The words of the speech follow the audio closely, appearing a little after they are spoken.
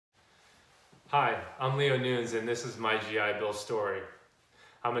Hi, I'm Leo Nunes and this is my GI Bill story.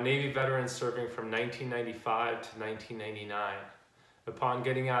 I'm a Navy veteran serving from 1995 to 1999. Upon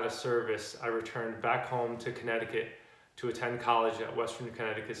getting out of service, I returned back home to Connecticut to attend college at Western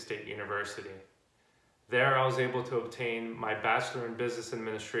Connecticut State University. There I was able to obtain my Bachelor in Business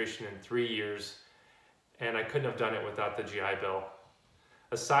Administration in 3 years, and I couldn't have done it without the GI Bill.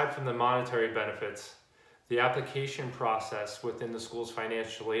 Aside from the monetary benefits, the application process within the school's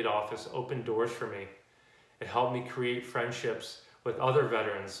financial aid office opened doors for me. It helped me create friendships with other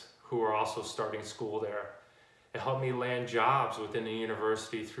veterans who were also starting school there. It helped me land jobs within the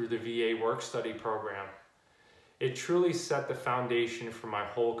university through the VA work-study program. It truly set the foundation for my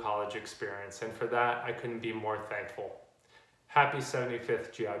whole college experience, and for that, I couldn't be more thankful. Happy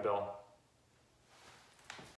 75th GI Bill.